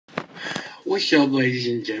What's up, ladies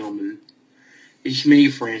and gentlemen? It's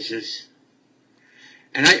me, Francis,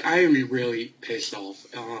 and I am really pissed off.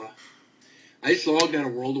 I just logged out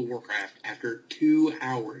of World of Warcraft after 2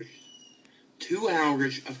 hours. 2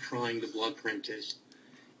 hours of trying the Blood Princess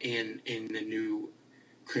in the new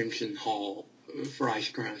Crimson Hall for Ice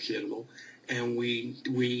Crown Citadel, and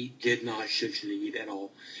we did not succeed at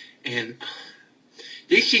all. And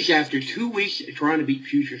this is after 2 weeks of trying to beat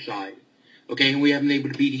Future Side, okay, and we haven't been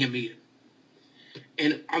able to beat him either.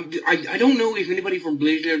 And I don't know if anybody from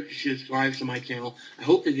Blizzard subscribes to my channel. I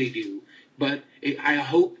hope that they do. But I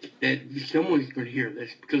hope that someone's going to hear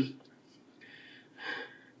this, because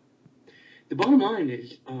the bottom line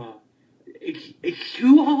is, it's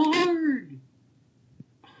too hard.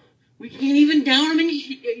 We can't even down them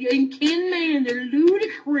in 10-man. They're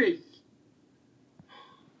ludicrous.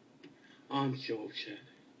 I'm so upset.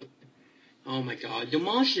 Oh my god. The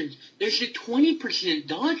monsters, there's a 20%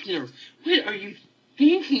 dodge nerf. What are you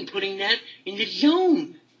thinking, putting that in the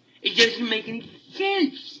zone? It doesn't make any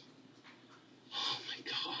sense. Oh my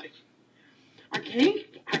god. Our tank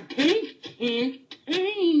is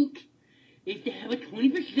to have a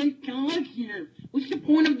 20% dodge nerf. What's the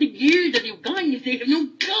point of the gear that you've gotten if they have no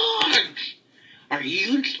dodge? Our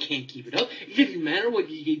healers can't keep it up. It doesn't matter what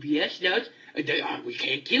the DPS does. We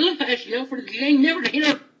can't kill it fast enough for the game never to hit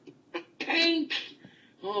our tank.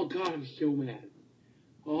 Oh god, I'm so mad.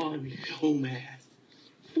 Oh, I'm so mad.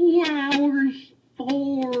 4 hours.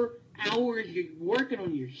 4 hours you're working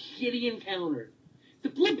on your shitty encounter. The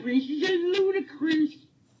Blood Princess are ludicrous.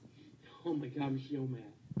 Oh my god, I'm so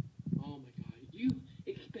mad. Oh my god. You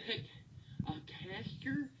expect a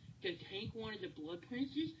caster to tank one of the Blood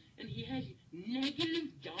Princess and he has negative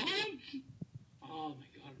dodge? Oh my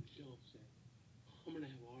god, I'm so upset. I'm gonna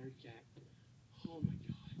have a heart attack. Oh my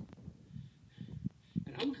god.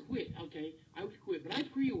 And I would quit, okay? I would quit, but I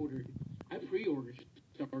pre-ordered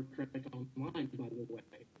Star Trek Online, by the way.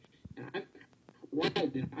 And I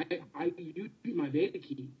tried it. I used my beta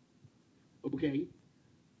key. Okay?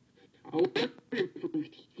 I ordered it from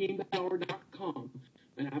SteamPower.com.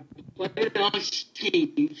 And I played it on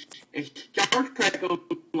Steam. And Star Trek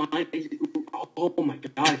Online is, oh my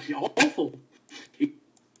god, it's awful.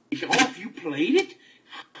 It's awful. You played it?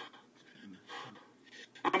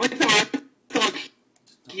 I thought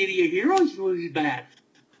City of Heroes was bad.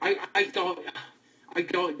 I thought the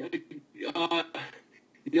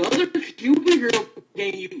other superhero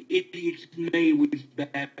game you idiots made was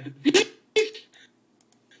bad. This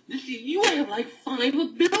you have like 5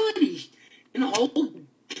 abilities in the whole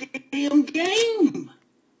damn game.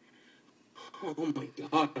 Oh my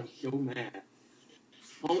god, I'm so mad.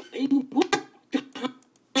 Oh, and what time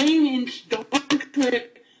in Star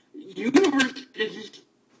Trek universe does this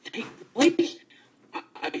take place?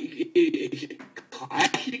 Is it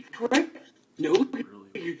classic Trek? No,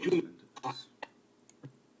 you're doing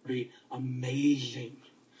amazing.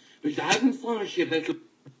 Because I can fly a ship that's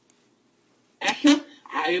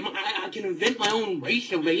I can invent my own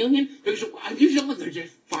race of alien. There's a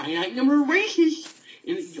finite number of races.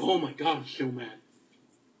 And oh my god, I'm so mad.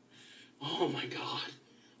 Oh my god.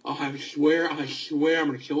 Oh, I swear I'm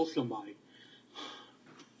gonna kill somebody.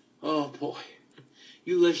 Oh boy.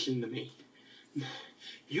 You listen to me.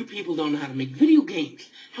 You people don't know how to make video games.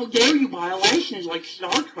 How dare you buy a license like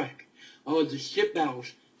Star Trek? Oh, the ship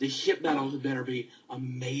battles better be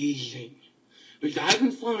amazing. Because I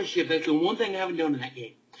haven't flown a ship. That's the one thing I haven't done in that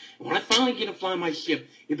game. And when I finally get to fly my ship,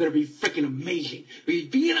 it better be freaking amazing.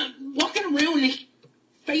 Because walking around in this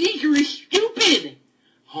phaser is stupid.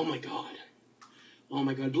 Oh my god. Oh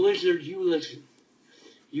my god. Blizzard, you listen.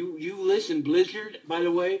 You listen, Blizzard, by the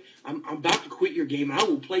way. I'm about to quit your game. I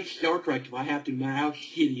will play Star Trek if I have to, no matter how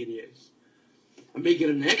shitty it is. I may get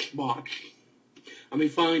an Xbox. I may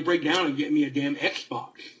finally break down and get me a damn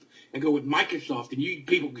Xbox. And go with Microsoft, and you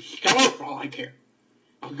people can shut up for all I care.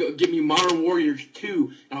 I'll go give me Modern Warriors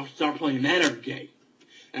 2, and I'll start playing that every day.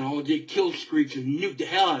 And I'll get kill streaks and nuke the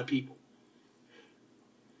hell out of people.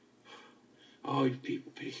 Oh, you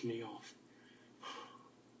people piss me off.